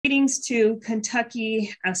Greetings to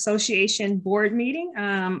Kentucky Association Board meeting.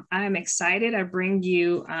 I'm excited. I bring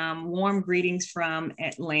you warm greetings from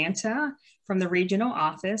Atlanta, from the regional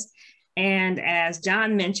office. And as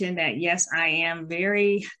John mentioned that, yes, I am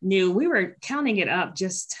very new. We were counting it up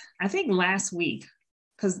just, I think last week,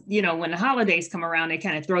 because, you know, when the holidays come around, they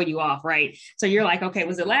kind of throw you off, right? So you're like, okay,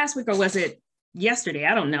 was it last week or was it yesterday?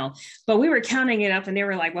 I don't know. But we were counting it up and they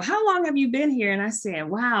were like, well, how long have you been here? And I said,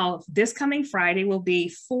 wow, this coming Friday will be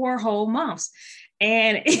 4 whole months.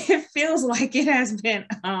 And it feels like it has been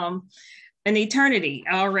an eternity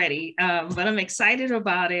already, but I'm excited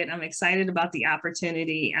about it. I'm excited about the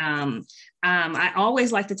opportunity. I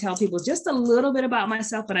always like to tell people just a little bit about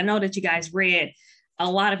myself, but I know that you guys read a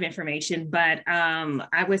lot of information, but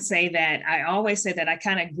I would say that I always say that I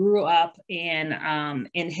kind of grew up in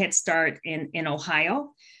Head Start in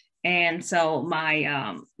Ohio. And so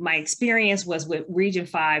my experience was with Region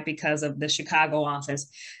 5 because of the Chicago office.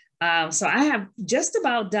 So I have just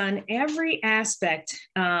about done every aspect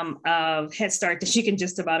of Head Start that you can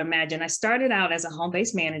just about imagine. I started out as a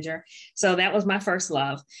home-based manager, so that was my first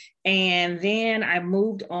love. And then I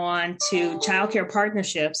moved on to childcare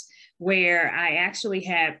partnerships, where I actually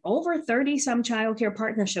had over 30 some childcare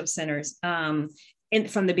partnership centers from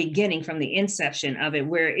the beginning, from the inception of it,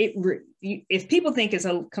 where if people think it's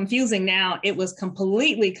confusing now, it was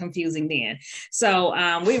completely confusing then. So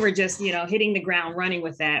we were just, you know, hitting the ground running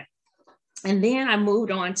with that. And then I moved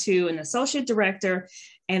on to an associate director.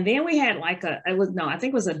 And then we had like I think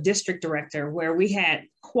it was a district director where we had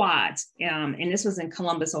quads. And this was in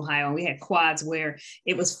Columbus, Ohio. And we had quads where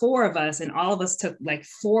it was 4 of us and all of us took like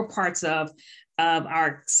 4 parts of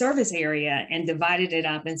our service area and divided it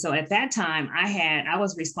up. And so at that time I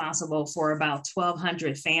was responsible for about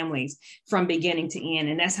 1,200 families from beginning to end.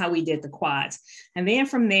 And that's how we did the quads. And then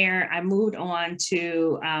from there, I moved on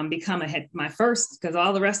to become my first, because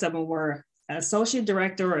all the rest of them were associate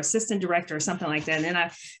director or assistant director or something like that. And then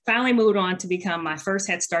I finally moved on to become my first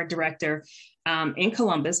Head Start director in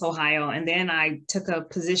Columbus, Ohio. And then I took a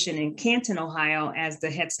position in Canton, Ohio as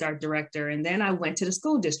the Head Start director. And then I went to the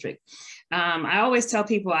school district. I always tell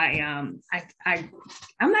people I'm not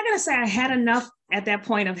going to say I had enough at that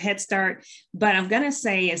point of Head Start, but I'm going to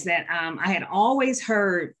say is that I had always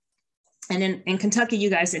heard, and in Kentucky, you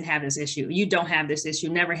guys didn't have this issue. You don't have this issue,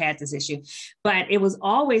 never had this issue. But it was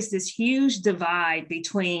always this huge divide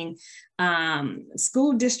between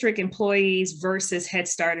school district employees versus Head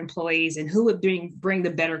Start employees and who would bring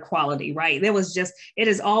the better quality, right? It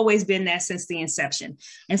has always been that since the inception.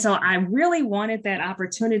 And so I really wanted that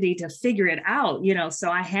opportunity to figure it out, you know, so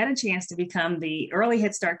I had a chance to become the early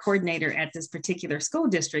Head Start coordinator at this particular school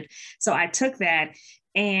district. So I took that.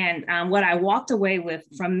 And what I walked away with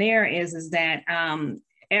from there is that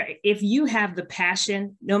if you have the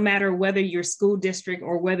passion, no matter whether you're school district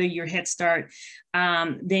or whether you're Head Start,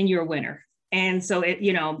 then you're a winner. And so,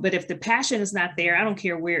 but if the passion is not there, I don't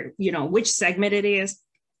care where, which segment it is,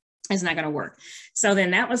 it's not going to work. So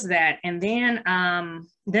then that was that. And then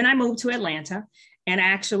I moved to Atlanta and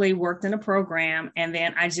actually worked in a program. And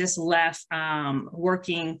then I just left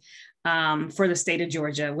working for the state of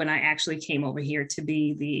Georgia when I actually came over here to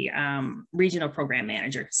be the regional program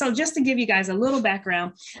manager. So just to give you guys a little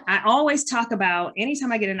background, I always talk about,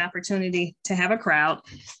 anytime I get an opportunity to have a crowd,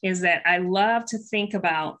 is that I love to think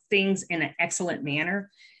about things in an excellent manner.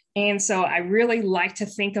 And so I really like to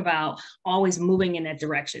think about always moving in that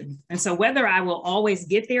direction. And so whether I will always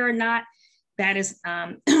get there or not, that is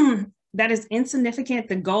that is insignificant.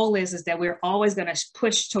 The goal is that we're always going to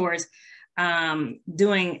push towards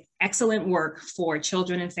doing excellent work for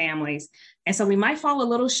children and families. And so we might fall a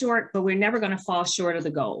little short, but we're never going to fall short of the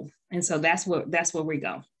goal. And so that's where we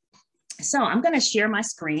go. So I'm going to share my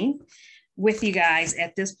screen with you guys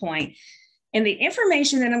at this point. And the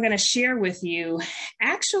information that I'm going to share with you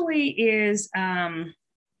actually is,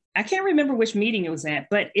 I can't remember which meeting it was at,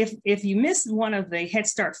 but if you missed one of the Head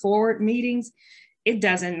Start Forward meetings, it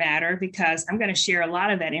doesn't matter because I'm going to share a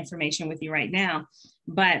lot of that information with you right now.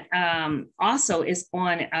 But also it's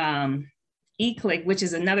on eClick, which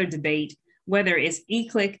is another debate, whether it's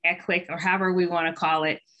eClick, eClick, or however we want to call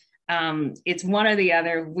it. It's one or the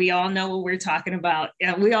other. We all know what we're talking about.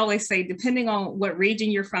 We always say, depending on what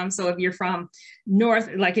region you're from. So if you're from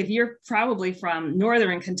if you're probably from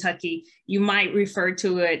Northern Kentucky, you might refer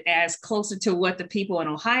to it as closer to what the people in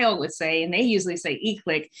Ohio would say. And they usually say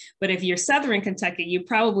eClick. But if you're Southern Kentucky, you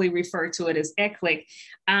probably refer to it as eClick.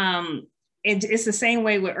 It's the same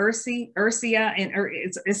way with Ursia, and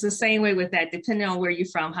it's the same way with that, depending on where you're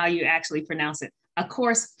from, how you actually pronounce it. Of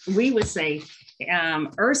course, we would say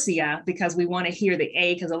URSIA because we want to hear the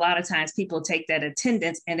A, because a lot of times people take that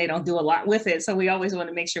attendance and they don't do a lot with it. So we always want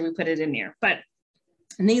to make sure we put it in there. But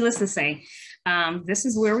needless to say, this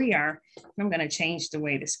is where we are. I'm going to change the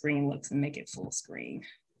way the screen looks and make it full screen.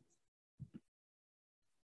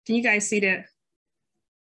 Can you guys see that?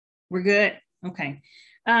 We're good? Okay.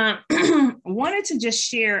 Wanted to just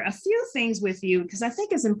share a few things with you because I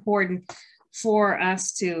think it's important for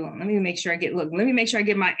us to, let me make sure I get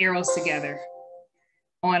my arrows together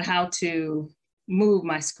on how to move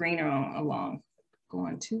my screen along.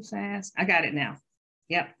 Going too fast. I got it now.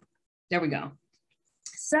 Yep, there we go.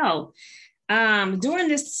 So during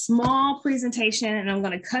this small presentation, and I'm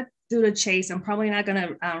going to cut through the chase, I'm probably not going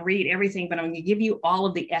to read everything, but I'm going to give you all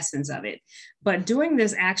of the essence of it. But during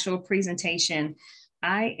this actual presentation,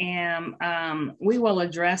 we will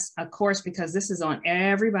address, of course, because this is on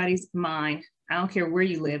everybody's mind. I don't care where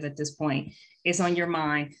you live at this point, it's on your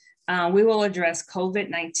mind. We will address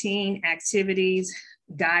COVID-19 activities,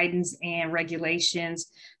 guidance, and regulations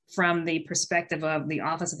from the perspective of the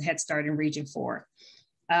Office of Head Start in Region 4.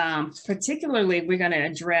 Particularly, we're going to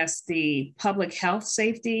address the public health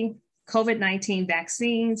safety, COVID-19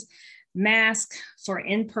 vaccines, masks for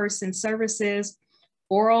in-person services,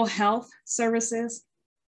 oral health services.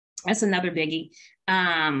 That's another biggie.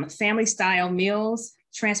 Family style meals,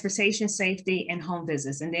 transportation safety, and home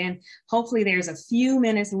visits. And then hopefully there's a few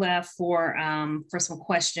minutes left for some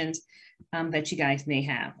questions that you guys may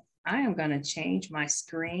have. I am going to change my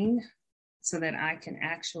screen so that I can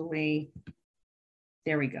actually,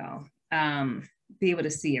 there we go, be able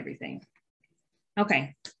to see everything.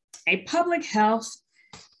 Okay, a public health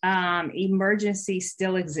emergency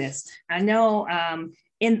still exists. I know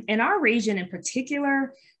in our region in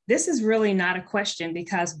particular, this is really not a question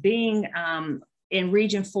because being in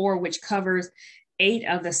Region 4, which covers 8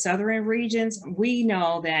 of the southern regions, we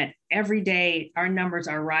know that every day our numbers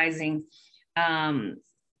are rising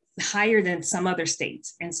higher than some other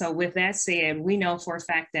states. And so with that said, we know for a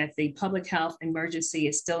fact that the public health emergency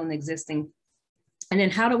is still in existing. And then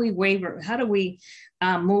how do we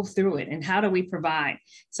move through it, and how do we provide?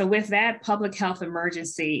 So with that public health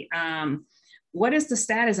emergency, what is the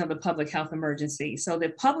status of the public health emergency? So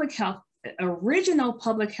the original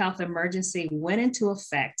public health emergency went into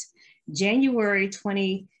effect January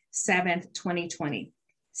 27th, 2020.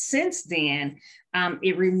 Since then,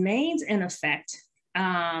 it remains in effect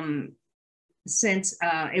it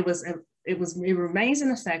remains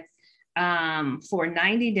in effect for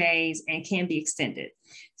 90 days and can be extended.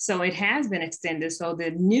 So it has been extended. So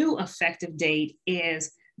the new effective date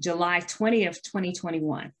is July 20th,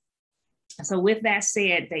 2021. So with that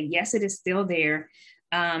said, that yes, it is still there,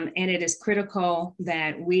 and it is critical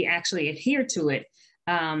that we actually adhere to it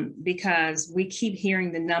because we keep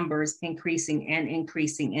hearing the numbers increasing and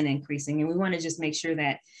increasing and increasing. And we want to just make sure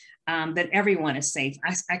that that everyone is safe.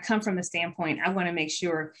 I come from the standpoint, I want to make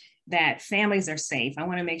sure that families are safe. I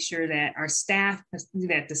want to make sure that our staff,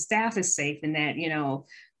 that the staff is safe, and that, you know,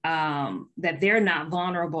 that they're not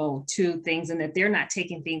vulnerable to things, and that they're not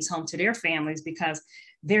taking things home to their families, because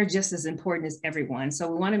they're just as important as everyone. So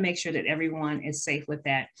we want to make sure that everyone is safe with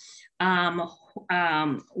that.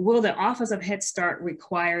 Will the Office of Head Start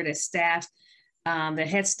require that staff, the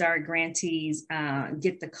Head Start grantees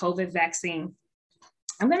get the COVID vaccine?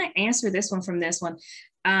 I'm going to answer this one from this one.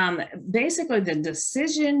 Basically, the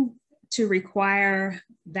decision to require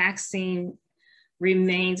vaccine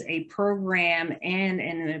remains a program and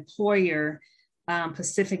an employer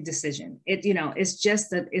specific decision. It's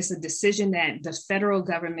just it's a decision that the federal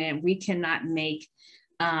government, we cannot make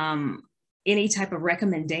any type of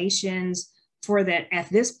recommendations for that at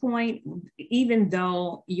this point, even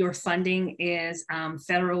though your funding is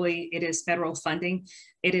federally, it is federal funding,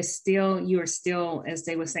 it is still, you are still, as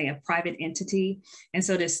they would say, a private entity. And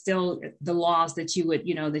so there's still the laws that you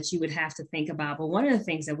would have to think about. But one of the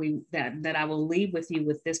things that I will leave with you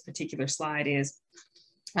with this particular slide is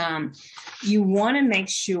you want to make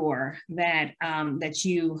sure that that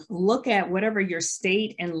you look at whatever your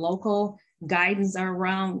state and local guidance are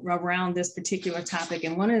around this particular topic.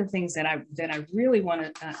 And one of the things that I really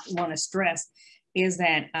want to stress is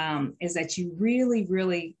that you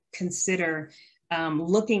really consider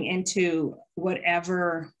looking into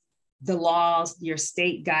whatever the laws, your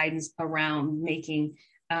state guidance around making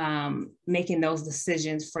those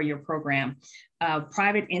decisions for your program.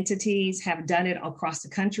 Private entities have done it across the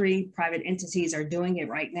country. Private entities are doing it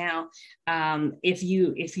right now. If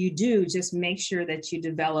you do, just make sure that you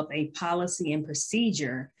develop a policy and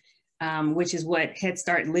procedure, which is what Head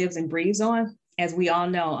Start lives and breathes on. As we all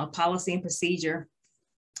know, a policy and procedure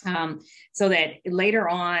So that later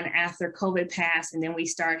on after COVID passed, and then we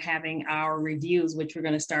start having our reviews, which we're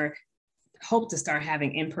going to hope to start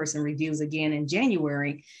having in-person reviews again in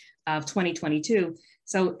January of 2022.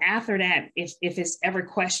 So after that, if it's ever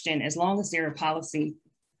questioned, as long as there are policy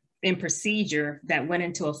and procedure that went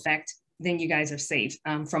into effect, then you guys are safe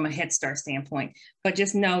from a Head Start standpoint. But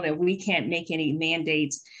just know that we can't make any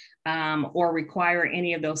mandates or require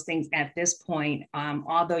any of those things at this point,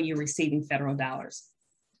 although you're receiving federal dollars.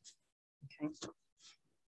 Okay.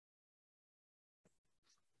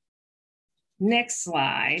 Next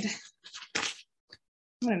slide.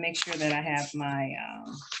 I'm going to make sure that I have my,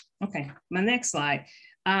 my next slide.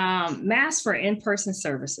 Masks for in-person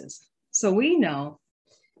services. So we know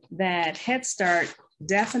that Head Start,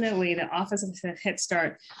 definitely the Office of Head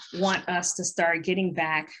Start want us to start getting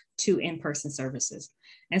back to in-person services.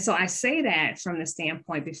 And so I say that from the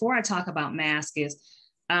standpoint, before I talk about masks, is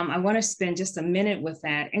I want to spend just a minute with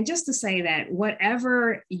that. And just to say that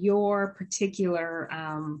whatever your particular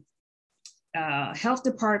health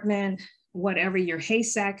department, whatever your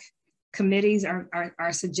HSAC committees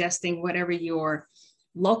are suggesting, whatever your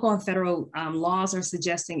local and federal laws are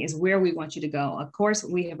suggesting, is where we want you to go. Of course,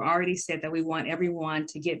 we have already said that we want everyone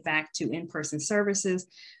to get back to in-person services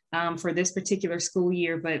for this particular school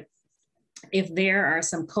year. But if there are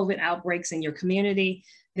some COVID outbreaks in your community,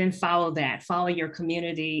 then follow that. Follow your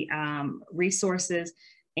community resources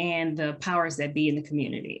and the powers that be in the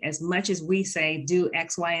community. As much as we say do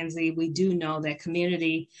X, Y, and Z, we do know that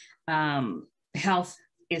community health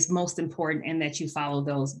is most important, and that you follow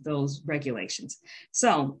those regulations.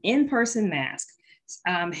 So in-person masks,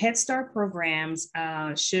 Head Start programs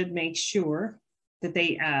should make sure that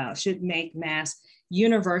they should make masks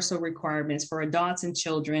universal requirements for adults and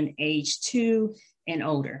children age 2 and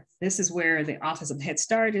older. This is where the Office of Head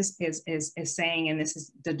Start is saying, and this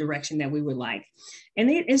is the direction that we would like. And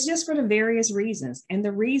it's just for the various reasons. And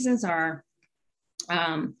the reasons are,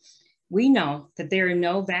 we know that there are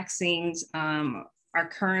no vaccines are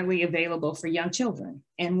currently available for young children.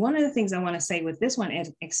 And one of the things I want to say with this one,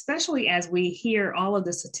 especially as we hear all of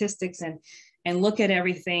the statistics and look at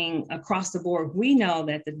everything across the board, we know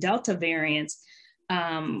that the Delta variants,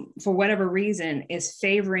 for whatever reason, is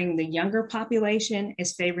favoring the younger population,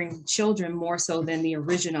 is favoring children more so than the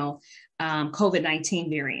original COVID-19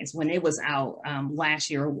 variants when it was out last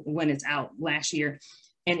year, when it's out last year,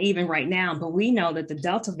 and even right now. But we know that the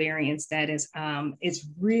Delta variants, that is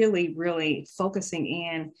really, really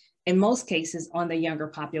focusing in most cases, on the younger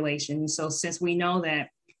population. So since we know that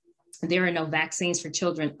there are no vaccines for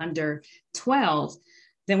children under 12,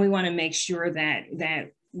 then we want to make sure that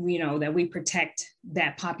we protect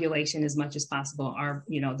that population as much as possible,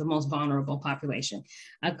 the most vulnerable population,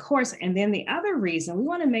 of course. And then the other reason, we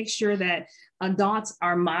want to make sure that adults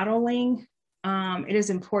are modeling. It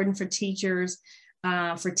is important for teachers,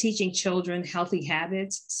 for teaching children healthy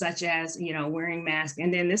habits, such as, wearing masks.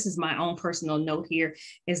 And then this is my own personal note here,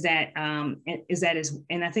 and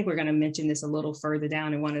I think we're going to mention this a little further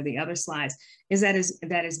down in one of the other slides, that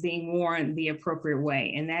is being worn the appropriate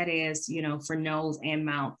way. And that is, for nose and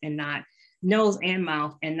mouth, and not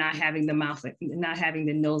having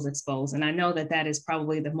the nose exposed. And I know that is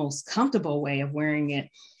probably the most comfortable way of wearing it,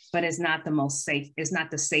 but it's not the most safe. It's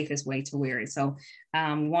not the safest way to wear it. So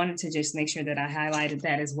wanted to just make sure that I highlighted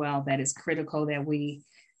that as well. That is critical that we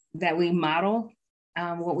model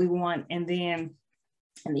what we want. And then,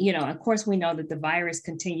 of course, we know that the virus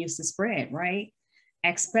continues to spread, right?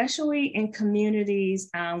 Especially in communities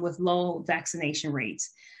with low vaccination rates.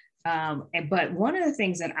 But one of the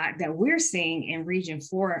things that we're seeing in Region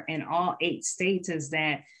 4 in all 8 states is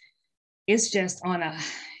that it's just on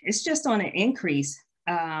an increase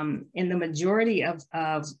in the majority of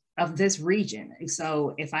this region.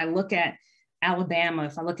 So if I look at Alabama,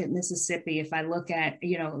 if I look at Mississippi, if I look at,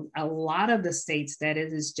 a lot of the states, that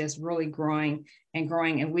it is just really growing and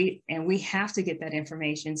growing. And we have to get that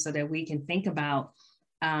information so that we can think about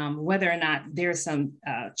whether or not there's some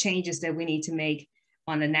changes that we need to make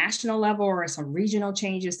on a national level, or some regional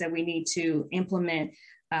changes that we need to implement.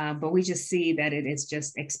 But we just see that it is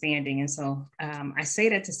just expanding. And so I say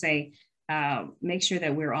that to say, make sure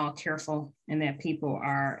that we're all careful and that people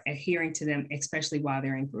are adhering to them, especially while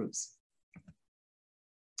they're in groups.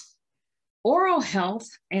 Oral health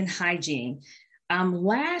and hygiene.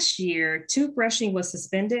 Last year, toothbrushing was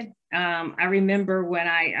suspended. I remember when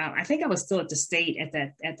I think I was still at the state at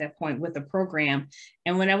that point with the program.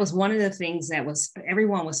 And when that was one of the things that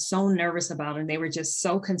everyone was so nervous about, and they were just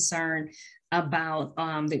so concerned about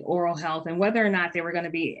the oral health and whether or not they were going to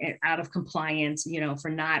be out of compliance, for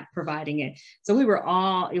not providing it. So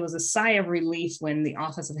it was a sigh of relief when the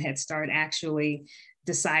Office of Head Start actually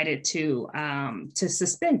decided to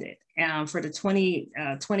suspend it for the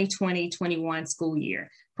 2020-21 school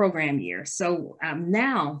year, program year. So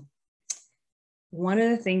now, one of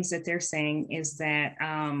the things that they're saying is that,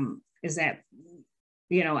 I'll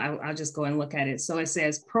just go and look at it. So it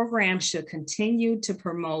says programs should continue to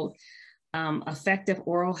promote effective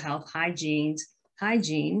oral health hygiene,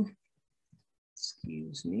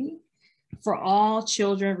 for all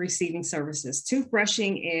children receiving services.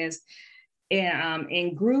 Toothbrushing is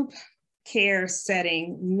in group care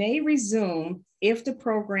setting may resume if the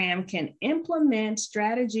program can implement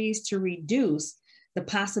strategies to reduce the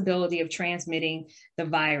possibility of transmitting the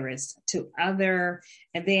virus to other.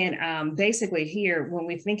 And then basically here, when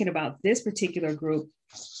we're thinking about this particular group,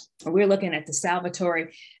 we're looking at the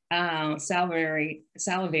salivary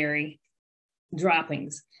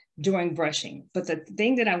droppings during brushing. But the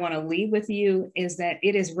thing that I want to leave with you is that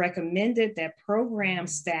it is recommended that program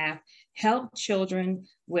staff help children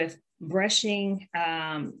with brushing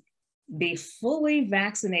be fully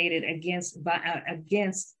vaccinated against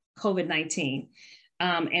COVID-19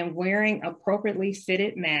 and wearing appropriately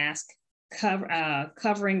fitted masks,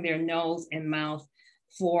 covering their nose and mouth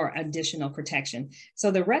for additional protection.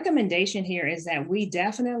 So the recommendation here is that we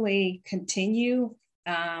definitely continue,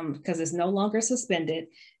 because it's no longer suspended,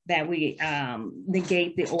 that we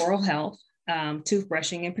negate the oral health,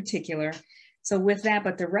 toothbrushing in particular. So with that,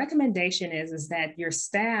 but the recommendation is that your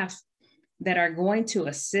staff that are going to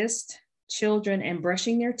assist children in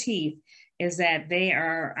brushing their teeth is that they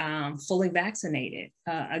are fully vaccinated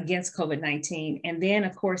against COVID-19. And then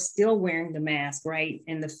of course, still wearing the mask, right?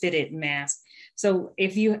 And the fitted mask. So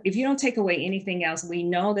if you don't take away anything else, we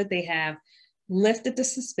know that they have lifted the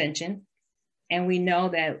suspension and we know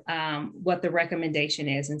that what the recommendation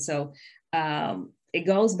is. And so it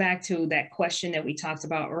goes back to that question that we talked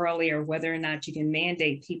about earlier, whether or not you can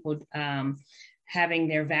mandate people having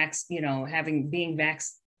their being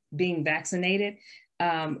vaccinated.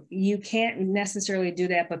 You can't necessarily do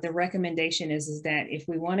that, but the recommendation is that if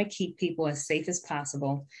we want to keep people as safe as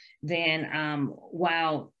possible, then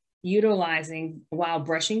while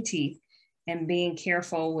brushing teeth and being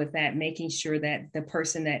careful with that, making sure that the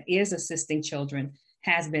person that is assisting children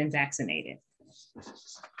has been vaccinated.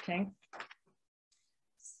 Okay.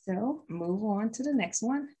 So move on to the next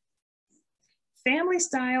one. Family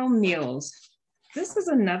style meals. This is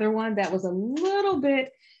another one that was a little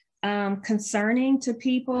bit concerning to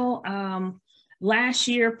people last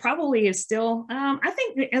year. Probably is still. I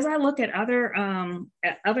think as I look at other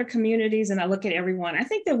communities and I look at everyone, I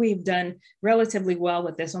think that we've done relatively well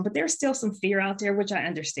with this one. But there's still some fear out there, which I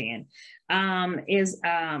understand. Is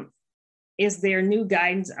there new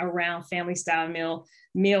guidance around family style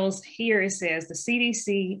meals? Here it says the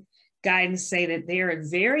CDC guidance say that they're at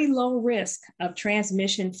very low risk of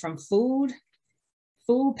transmission from food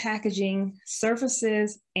packaging,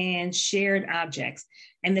 surfaces, and shared objects.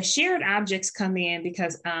 And the shared objects come in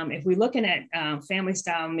because if we're looking at family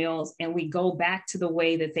style meals and we go back to the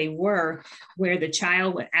way that they were, where the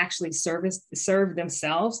child would actually serve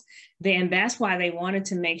themselves, then that's why they wanted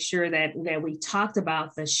to make sure that we talked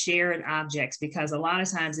about the shared objects, because a lot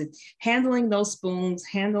of times it's handling those spoons,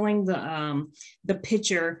 handling the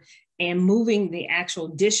pitcher, and moving the actual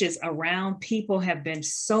dishes around. People have been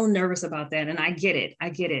so nervous about that. And I get it.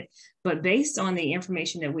 But based on the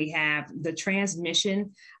information that we have, the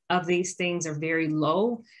transmission of these things are very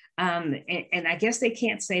low. And I guess they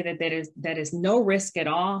can't say that is no risk at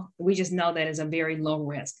all. We just know that is a very low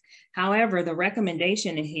risk. However, the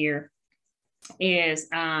recommendation in here is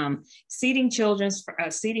seating children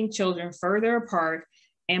further apart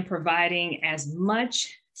and providing as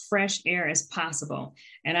much fresh air as possible.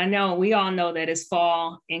 And I know we all know that it's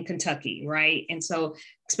fall in Kentucky, right? And so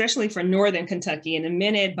especially for Northern Kentucky, in a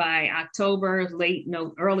minute by October,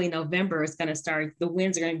 early November, it's going to start, the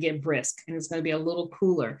winds are going to get brisk and it's going to be a little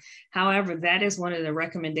cooler. However, that is one of the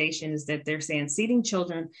recommendations that they're saying, seating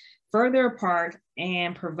children further apart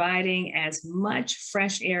and providing as much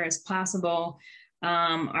fresh air as possible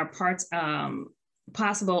are parts of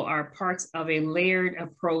a layered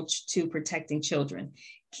approach to protecting children.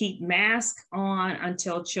 Keep masks on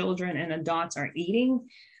until children and adults are eating.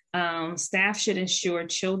 Staff should ensure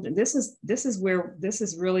children, this is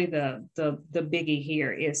really the biggie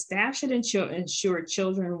here, is staff should ensure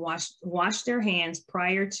children wash their hands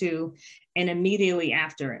prior to and immediately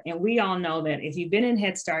after. And we all know that if you've been in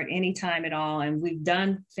Head Start anytime at all, and we've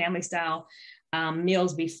done family style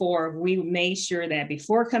meals before, we made sure that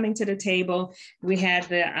before coming to the table, we had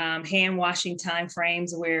the hand washing time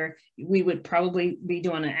frames where we would probably be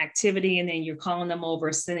doing an activity and then you're calling them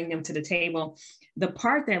over, sending them to the table. The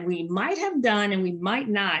part that we might have done and we might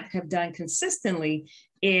not have done consistently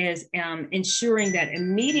is ensuring that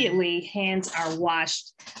immediately hands are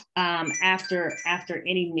washed after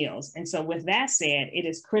any meals. And so with that said, it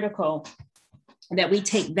is critical that we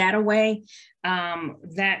take that away,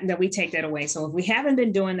 that we take that away. So if we haven't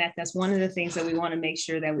been doing that, that's one of the things that we want to make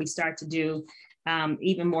sure that we start to do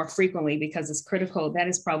even more frequently, because it's critical. That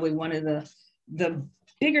is probably one of the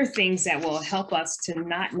bigger things that will help us to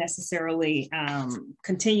not necessarily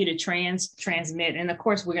continue to transmit. And of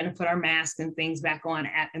course, we're going to put our masks and things back on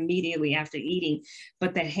immediately after eating,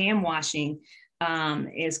 but that hand washing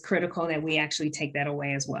is critical that we actually take that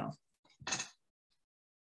away as well.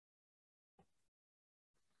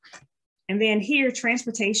 And then here,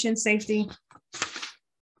 transportation safety.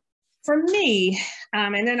 For me,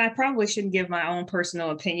 and then I probably shouldn't give my own personal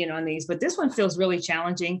opinion on these, but this one feels really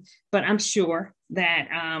challenging, but I'm sure that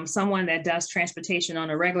someone that does transportation on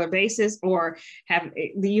a regular basis, or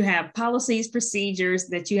you have policies, procedures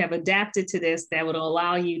that you have adapted to this that would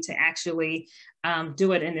allow you to actually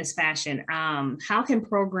do it in this fashion. How can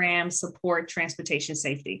programs support transportation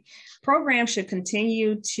safety? Programs should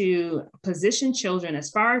continue to position children as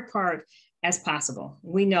far apart as possible.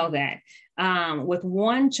 We know that. With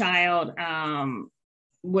one child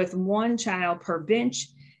per bench,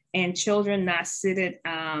 and children not seated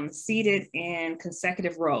in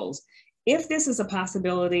consecutive rows. If this is a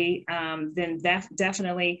possibility, then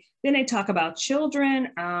definitely. Then they talk about children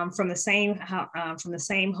from the same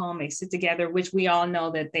home. They sit together, which we all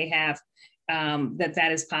know that they have,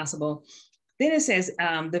 that is possible. Then it says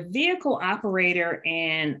the vehicle operator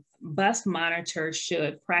and bus monitor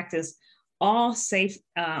should practice all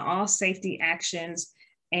safety actions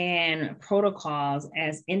and protocols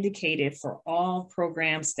as indicated for all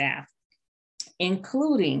program staff,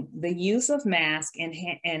 including the use of masks and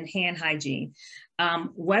hand hygiene.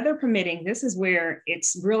 Weather permitting, this is where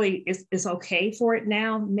it's okay for it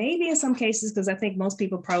now. Maybe in some cases, because I think most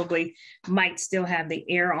people probably might still have the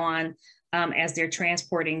air on as they're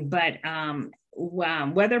transporting, but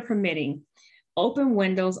weather permitting, open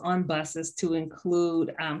windows on buses to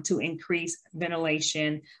increase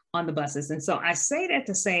ventilation on the buses. And so I say that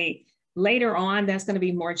to say later on, that's going to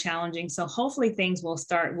be more challenging. So hopefully things we'll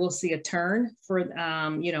see a turn for,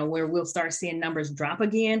 where we'll start seeing numbers drop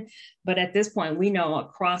again. But at this point, we know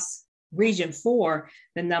across Region 4,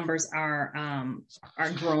 the numbers are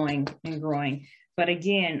growing and growing. But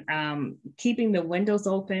again, keeping the windows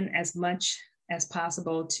open as much as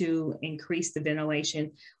possible to increase the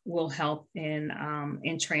ventilation will help in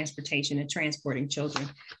transportation and transporting children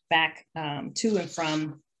back to and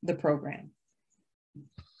from the program.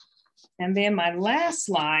 And then my last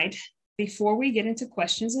slide before we get into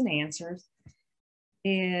questions and answers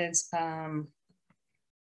is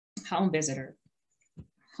home visits.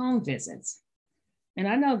 And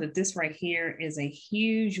I know that this right here is a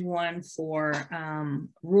huge one for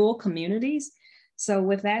rural communities. So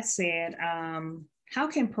with that said, how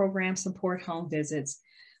can programs support home visits?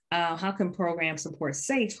 How can programs support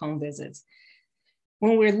safe home visits?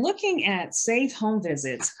 When we're looking at safe home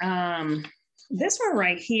visits, this one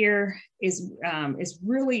right here is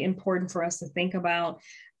really important for us to think about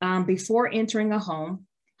before entering a home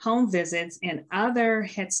visits and other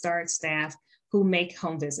Head Start staff who make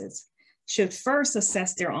home visits should first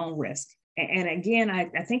assess their own risk. And again, I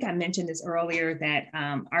think I mentioned this earlier that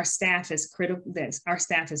our staff is critical, that our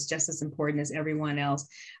staff is just as important as everyone else.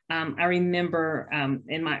 I remember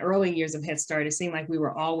in my early years of Head Start, it seemed like we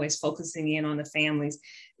were always focusing in on the families.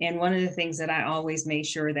 And one of the things that I always made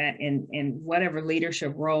sure that in whatever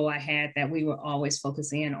leadership role I had, that we were always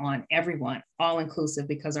focusing in on everyone, all inclusive,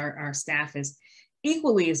 because our staff is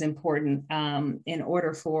equally as important in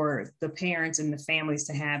order for the parents and the families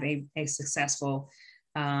to have a successful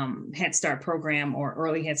Head Start program or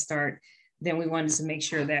early Head Start. Then we wanted to make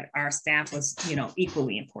sure that our staff was,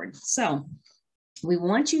 equally important. So we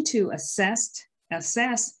want you to assess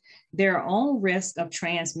their own risk of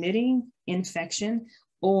transmitting infection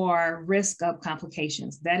or risk of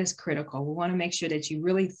complications. That is critical. We want to make sure that you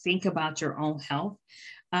really think about your own health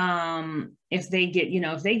if they get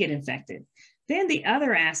infected. Then the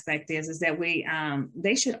other aspect is that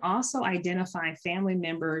they should also identify family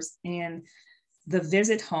members in the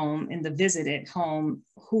visited home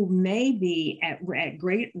who may be at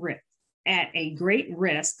a great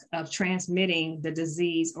risk of transmitting the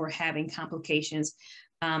disease or having complications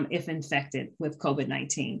if infected with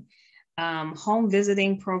COVID-19. Home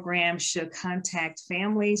visiting programs should contact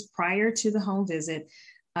families prior to the home visit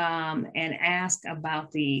and ask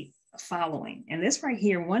about the following. And this right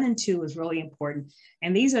here, 1 and 2 is really important.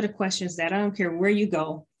 And these are the questions that I don't care where you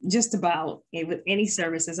go, just about with any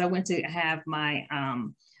services. I went to have my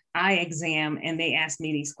eye exam and they asked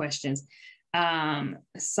me these questions.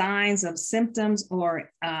 Signs of symptoms or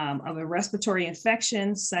of a respiratory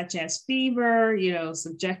infection, such as fever,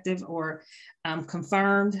 subjective or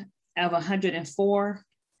confirmed of 104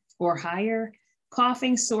 or higher,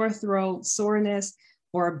 coughing, sore throat, soreness,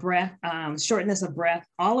 or breath, shortness of breath.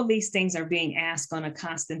 All of these things are being asked on a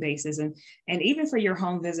constant basis. And even for your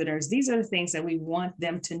home visitors, these are the things that we want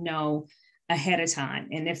them to know ahead of time.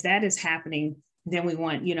 And if that is happening, then we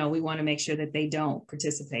want to make sure that they don't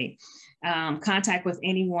participate. Contact with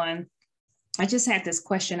anyone. I just had this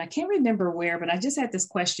question. I can't remember where, but I just had this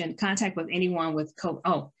question, contact with anyone with COVID.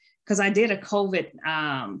 Oh, because I did a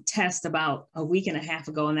COVID test about a week and a half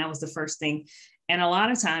ago, and that was the first thing. And a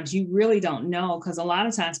lot of times you really don't know, because a lot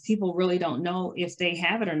of times people really don't know if they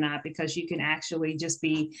have it or not, because you can actually just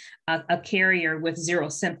be a carrier with 0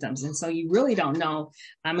 symptoms. And so you really don't know.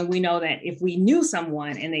 And we know that if we knew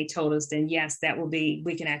someone and they told us, then yes,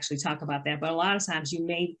 we can actually talk about that. But a lot of times you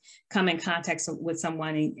may come in contact with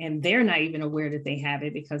someone and they're not even aware that they have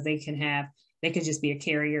it, because they could just be a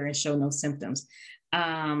carrier and show no symptoms.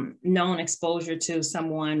 Known exposure to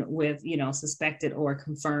someone with, suspected or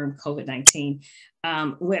confirmed COVID-19.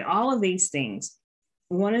 With all of these things,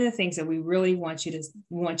 one of the things that we really want you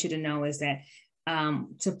to know is that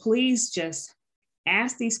to please just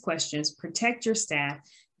ask these questions, protect your staff,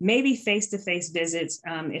 maybe face-to-face visits.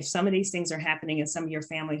 If some of these things are happening in some of your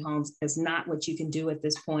family homes, is not what you can do at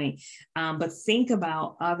this point. But think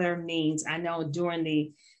about other means. I know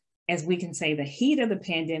during as we can say, the heat of the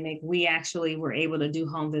pandemic, we actually were able to do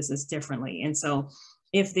home visits differently. And so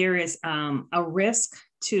if there is a risk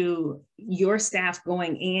to your staff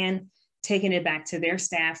going in, taking it back to their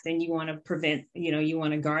staff, then you want to prevent, you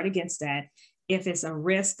want to guard against that. If it's a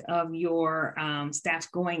risk of your staff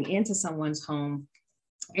going into someone's home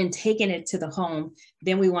and taking it to the home,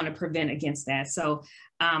 then we want to prevent against that. So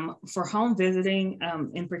for home visiting,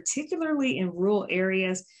 and particularly in rural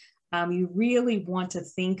areas, you really want to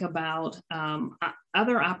think about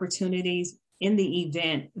other opportunities in the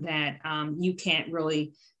event that you can't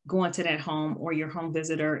really go into that home, or your home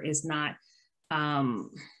visitor is not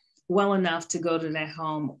well enough to go to that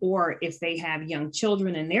home, or if they have young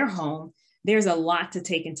children in their home. There's a lot to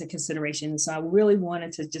take into consideration. So I really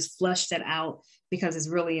wanted to just flush that out, because it's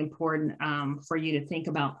really important for you to think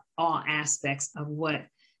about all aspects of what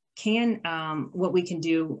we can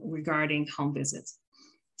do regarding home visits.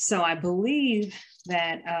 So I believe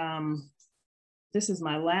that this is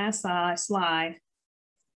my last slide.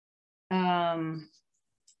 And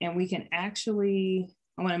we can actually,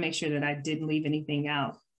 I want to make sure that I didn't leave anything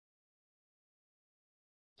out.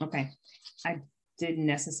 Okay, I didn't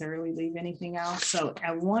necessarily leave anything out. So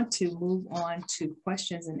I want to move on to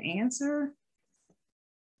questions and answer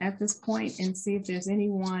at this point and see if there's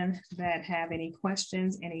anyone that have any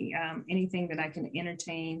questions, anything that I can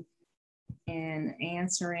entertain in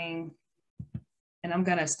answering. And I'm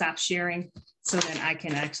going to stop sharing so that I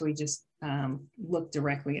can actually just look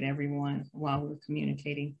directly at everyone while we're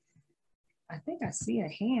communicating. I think I see a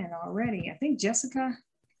hand already. I think Jessica.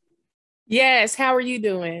 Yes. How are you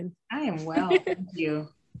doing? I am well. Thank you.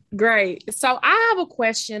 Great. So I have a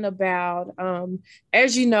question about,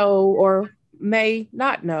 as you know, or may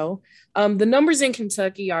not know, the numbers in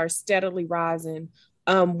Kentucky are steadily rising.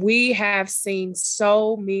 We have seen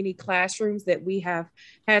so many classrooms that we have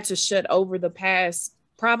had to shut over the past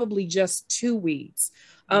probably just 2 weeks.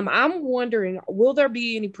 I'm wondering, will there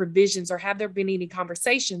be any provisions, or have there been any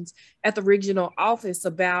conversations at the regional office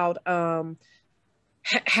about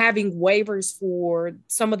having waivers for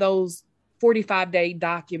some of those 45-day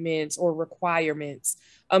documents or requirements?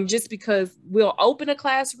 Just because we'll open a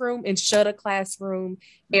classroom and shut a classroom,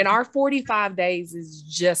 and our 45 days is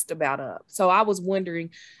just about up. So I was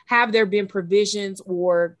wondering, have there been provisions,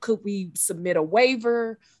 or could we submit a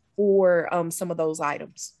waiver for some of those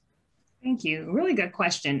items? Thank you. Really good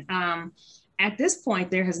question. At this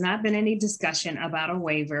point, there has not been any discussion about a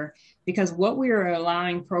waiver, because what we are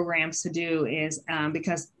allowing programs to do is,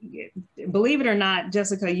 because believe it or not,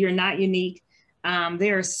 Jessica, you're not unique.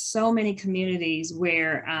 There are so many communities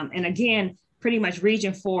where, and again, pretty much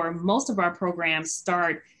Region 4, most of our programs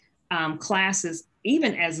start classes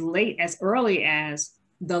even as early as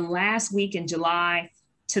the last week in July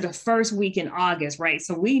to the first week in August, right?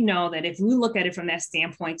 So we know that if we look at it from that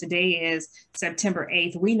standpoint, today is September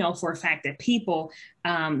 8th, we know for a fact that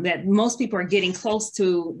that most people are getting close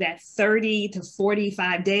to that 30 to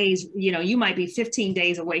 45 days, you might be 15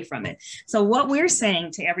 days away from it. So what we're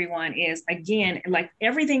saying to everyone is, again, like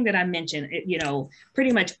everything that I mentioned,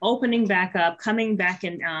 pretty much opening back up, coming back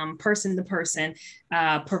in person to person,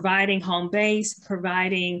 providing home base,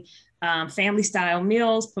 providing family style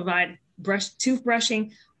meals,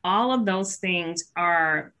 toothbrushing, all of those things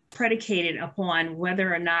are predicated upon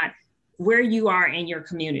whether or not where you are in your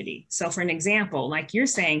community. So for an example, like you're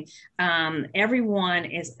saying, everyone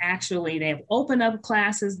is actually, they've opened up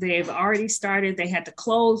classes, they've already started, they had to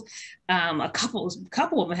close, a couple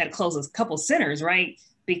of them had to close a couple centers, right?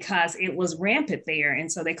 Because it was rampant there. And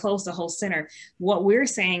so they closed the whole center. What we're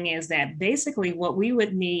saying is that basically what we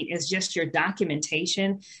would need is just your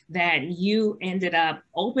documentation that you ended up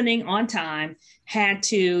opening on time, had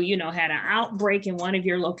an outbreak in one of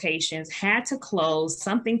your locations, had to close,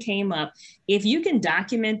 something came up. If you can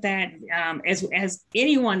document that, as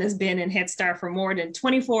anyone that's been in Head Start for more than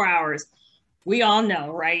 24 hours, we all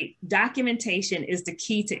know, right? Documentation is the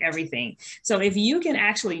key to everything. So if you can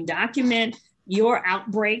actually document your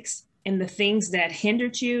outbreaks and the things that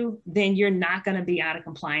hindered you, then you're not going to be out of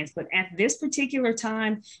compliance. But at this particular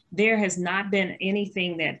time, there has not been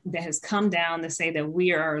anything that has come down to say that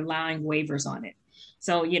we are allowing waivers on it.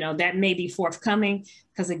 So, that may be forthcoming,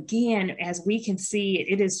 because again, as we can see,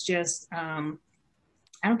 it is just,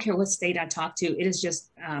 I don't care what state I talk to, it is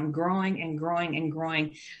just growing and growing and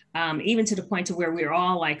growing, even to the point to where we're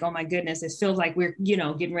all like, oh my goodness, it feels like we're,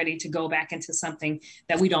 getting ready to go back into something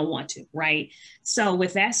that we don't want to, right? So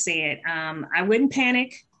with that said, I wouldn't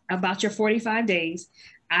panic about your 45 days.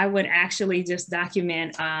 I would actually just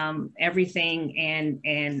document everything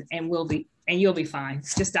and you'll be fine.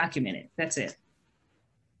 Just document it. That's it.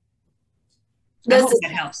 I hope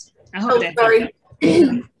that helps.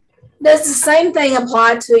 Does the same thing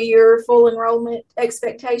apply to your full enrollment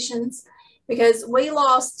expectations? Because we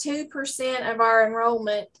lost 2% of our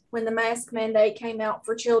enrollment when the mask mandate came out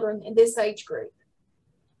for children in this age group.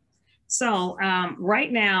 So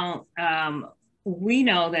right now, we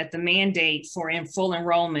know that the mandate for full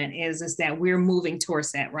enrollment is that we're moving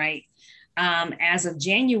towards that, right? As of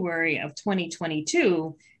January of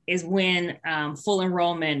 2022 is when full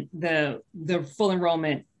enrollment, the full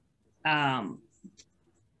enrollment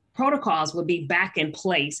protocols will be back in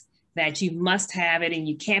place, that you must have it and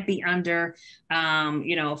you can't be under,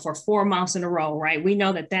 for 4 months in a row, right? We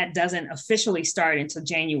know that doesn't officially start until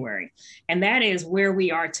January. And that is where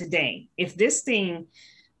we are today. If this thing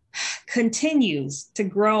continues to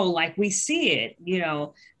grow like we see it,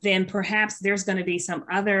 then perhaps there's going to be some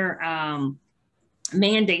other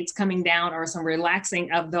mandates coming down or some relaxing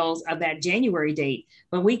of that January date,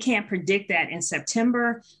 but we can't predict that in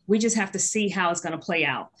September. We just have to see how it's going to play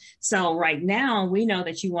out. So right now we know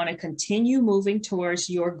that you want to continue moving towards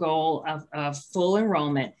your goal of full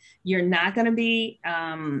enrollment. You're not going to be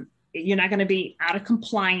out of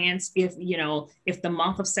compliance if the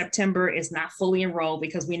month of September is not fully enrolled,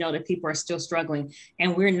 because we know that people are still struggling,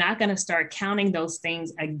 and we're not going to start counting those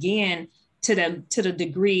things again to the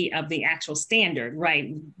degree of the actual standard,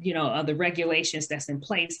 right? Of the regulations that's in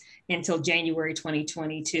place until January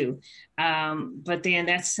 2022. But then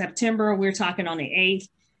that's September, we're talking on the 8th.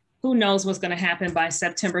 Who knows what's going to happen by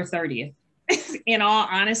September 30th? In all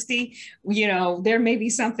honesty, there may be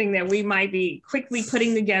something that we might be quickly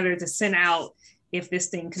putting together to send out if this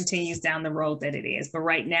thing continues down the road that it is. But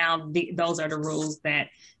right now, those are the rules that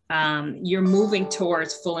you're moving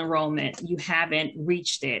towards full enrollment. You haven't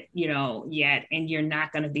reached it, yet, and you're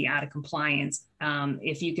not going to be out of compliance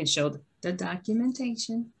if you can show the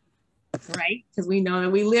documentation, right? Because we know that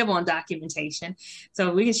we live on documentation.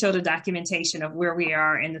 So we can show the documentation of where we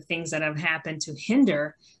are and the things that have happened to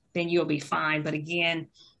hinder, then you'll be fine. But again,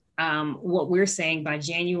 what we're saying by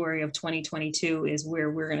January of 2022 is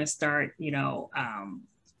where we're going to start,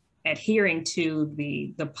 adhering to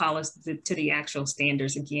the policy, to the actual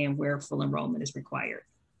standards, again, where full enrollment is required.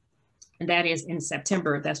 And that is in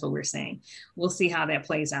September. That's what we're saying. We'll see how that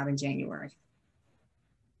plays out in January.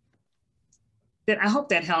 I hope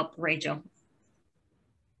that helped, Rachel.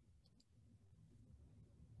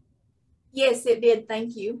 Yes, it did.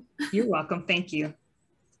 Thank you. You're welcome. Thank you.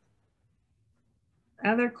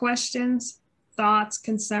 Other questions, thoughts,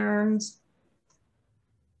 concerns?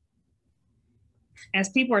 As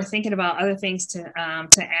people are thinking about other things to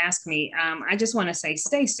ask me, I just want to say,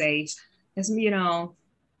 stay safe.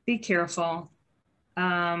 Be careful.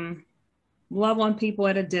 Love on people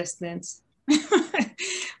at a distance.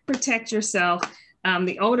 Protect yourself.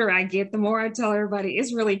 The older I get, the more I tell everybody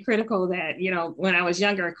it's really critical that, you know, when I was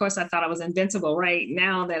younger, of course, I thought I was invincible. Right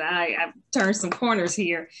now that I've turned some corners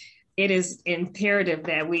here, it is imperative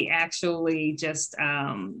that we actually just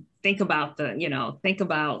think about think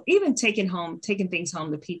about even taking things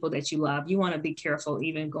home to people that you love. You want to be careful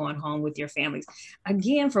even going home with your families.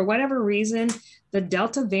 Again, for whatever reason, the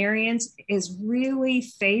Delta variant is really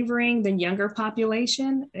favoring the younger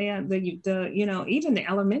population and even the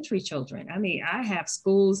elementary children. I mean, I have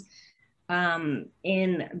schools in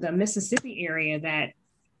the Mississippi area that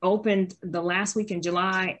opened the last week in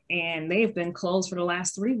July, and they have been closed for the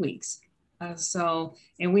last 3 weeks.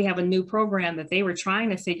 And we have a new program that they were trying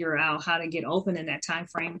to figure out how to get open in that time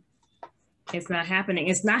frame. It's not happening.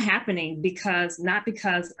 It's not happening not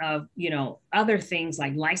because of, other things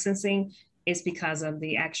like licensing. It's because of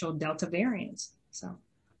the actual Delta variants. So,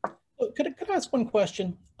 could I ask one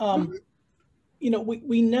question?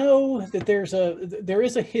 We know that there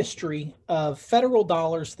is a history of federal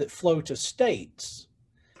dollars that flow to states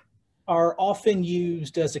are often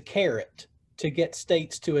used as a carrot to get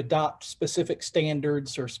states to adopt specific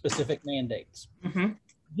standards or specific mandates. Mm-hmm.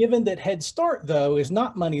 Given that Head Start, though, is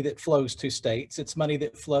not money that flows to states, it's money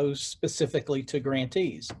that flows specifically to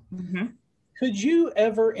grantees. Mm-hmm. Could you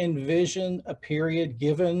ever envision a period,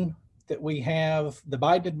 given that we have the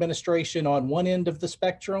Biden administration on one end of the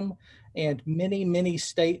spectrum and many, many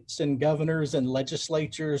states and governors and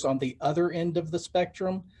legislatures on the other end of the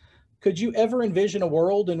spectrum, could you ever envision a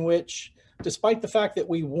world in which, despite the fact that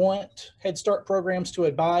we want Head Start programs to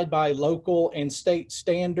abide by local and state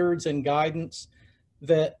standards and guidance,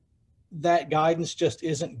 that guidance just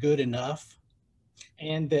isn't good enough,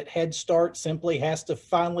 and that Head Start simply has to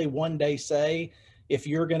finally one day say, if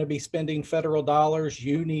you're going to be spending federal dollars,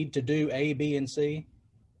 you need to do A, B, and C?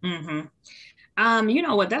 Mm-hmm. You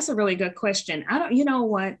know what? That's a really good question.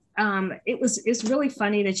 It's really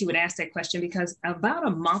funny that you would ask that question, because about a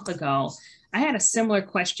month ago, I had a similar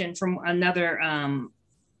question from another,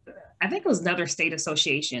 I think it was another state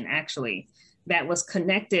association actually, that was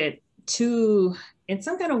connected to, in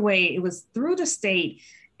some kind of way, it was through the state,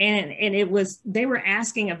 and they were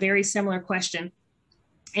asking a very similar question.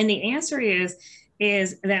 And the answer is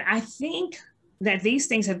that I think that these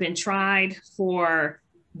things have been tried for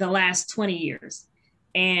the last 20 years,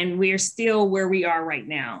 and we're still where we are right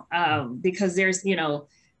now, because there's,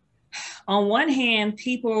 on one hand,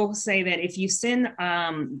 people say that if you send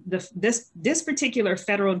this particular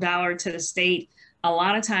federal dollar to the state, a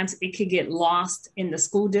lot of times it could get lost in the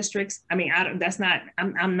school districts. I mean,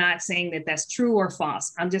 I'm not saying that that's true or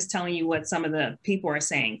false. I'm just telling you what some of the people are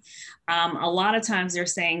saying. A lot of times they're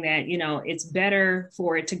saying that, it's better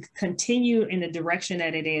for it to continue in the direction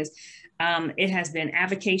that it is. It has been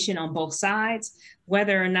avocation on both sides.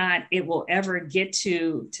 Whether or not it will ever get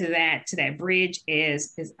to that bridge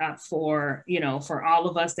is up for, for all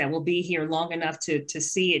of us that will be here long enough to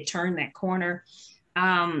see it turn that corner.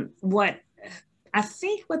 I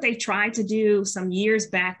think what they tried to do some years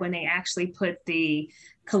back, when they actually put the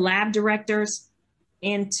collab directors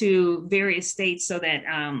into various states, so that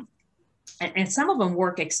and some of them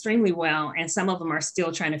work extremely well, and some of them are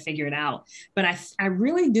still trying to figure it out. But I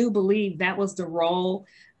really do believe that was the role,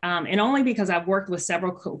 and only because I've worked with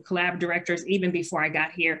several collab directors even before I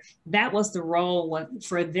got here, that was the role,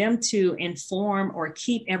 for them to inform or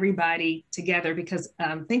keep everybody together. Because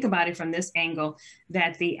think about it from this angle,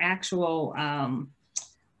 that the actual,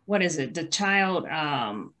 the child,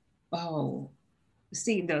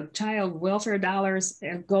 the child welfare dollars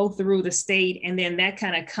go through the state, and then that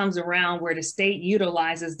kind of comes around where the state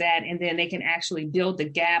utilizes that, and then they can actually build the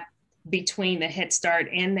gap between the Head Start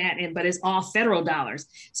and that, but it's all federal dollars.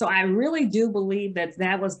 So I really do believe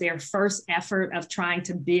that was their first effort of trying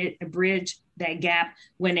to bridge that gap,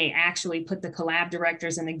 when they actually put the collab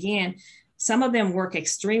directors. And again, some of them work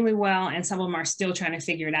extremely well, and some of them are still trying to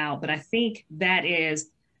figure it out. But I think that is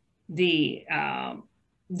the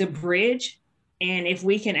bridge. And if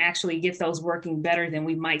we can actually get those working better, then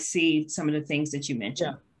we might see some of the things that you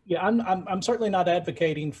mentioned. Yeah, I'm certainly not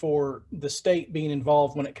advocating for the state being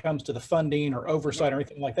involved when it comes to the funding or oversight or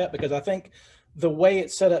anything like that, because I think the way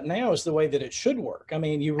it's set up now is the way that it should work. I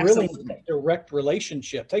mean, you really need a direct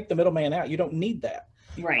relationship. Take the middleman out. You don't need that.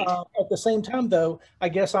 Right. At the same time, though, I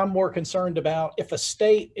guess I'm more concerned about if a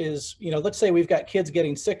state is, let's say we've got kids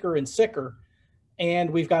getting sicker and sicker, and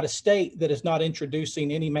we've got a state that is not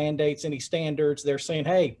introducing any mandates, any standards. They're saying,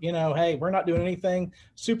 hey, we're not doing anything.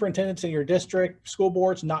 Superintendents in your district, school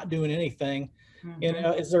boards, not doing anything.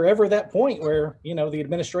 Mm-hmm. Is there ever that point where, the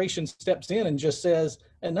administration steps in and just says,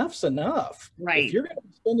 enough's enough? Right. If you're going to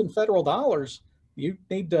be spending federal dollars, you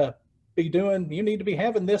need to be doing, you need to be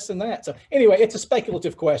having this and that. So anyway, it's a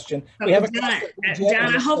speculative question. We have John,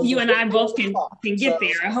 I hope you and I both can get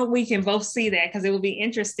there. I hope we can both see that, because it will be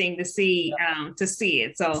interesting to see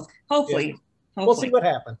it. So hopefully, we'll see what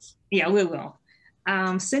happens. Yeah, we will.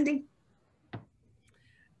 Cindy?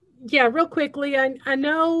 Yeah, real quickly, I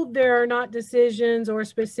know there are not decisions or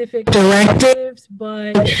specific directives,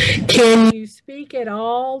 but can you speak at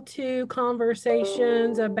all to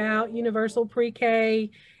conversations about universal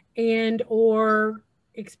pre-K and or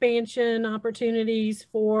expansion opportunities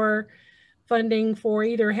for funding for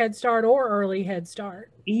either Head Start or early Head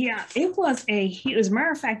Start? Yeah, it was a huge, as a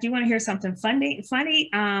matter of fact, you want to hear something funny?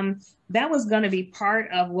 That was going to be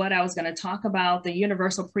part of what I was going to talk about, the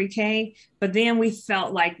universal pre-K, but then we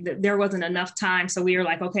felt like there wasn't enough time. So we were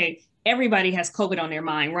like, okay, everybody has COVID on their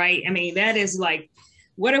mind, right? I mean, that is like,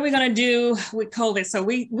 what are we going to do with COVID? So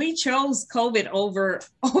we chose COVID over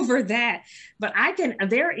that. But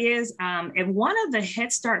there is, at one of the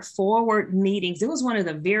Head Start Forward meetings, it was one of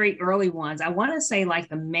the very early ones. I want to say like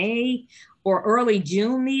the May or early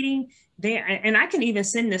June meeting there. And I can even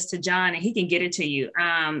send this to John and he can get it to you.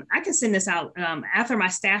 I can send this out after my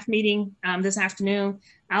staff meeting this afternoon.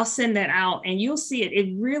 I'll send that out and you'll see it.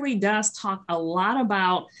 It really does talk a lot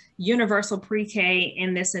about universal pre-K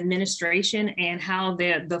in this administration and how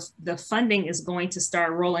the funding is going to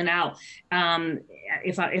start rolling out.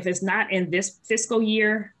 If it's not in this fiscal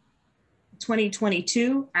year,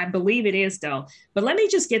 2022, I believe it is though. But let me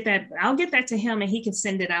just get that. I'll get that to him and he can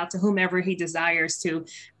send it out to whomever he desires to.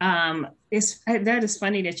 That is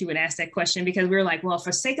funny that you would ask that question, because we were like, well,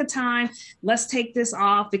 for sake of time, let's take this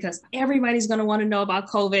off because everybody's going to want to know about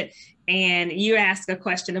COVID. And you ask a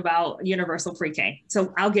question about universal pre-K.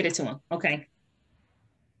 So I'll get it to him. Okay.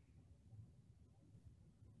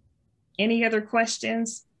 Any other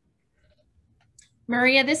questions?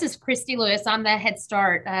 Maria, this is Christy Lewis. I'm the Head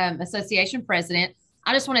Start Association president.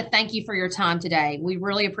 I just want to thank you for your time today. We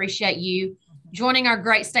really appreciate you joining our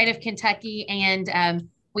great state of Kentucky, and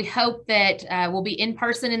we hope that we'll be in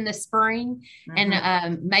person in the spring,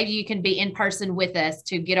 and maybe you can be in person with us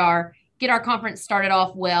to get our conference started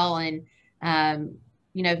off well, and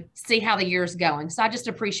see how the year's going. So I just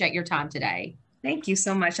appreciate your time today. Thank you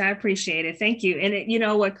so much. I appreciate it. Thank you. And you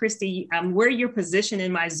know what, Christy, where you're positioned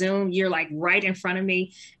in my Zoom, you're like right in front of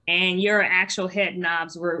me, and your actual head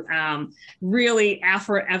knobs were really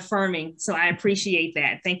affirming. So I appreciate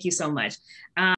that. Thank you so much.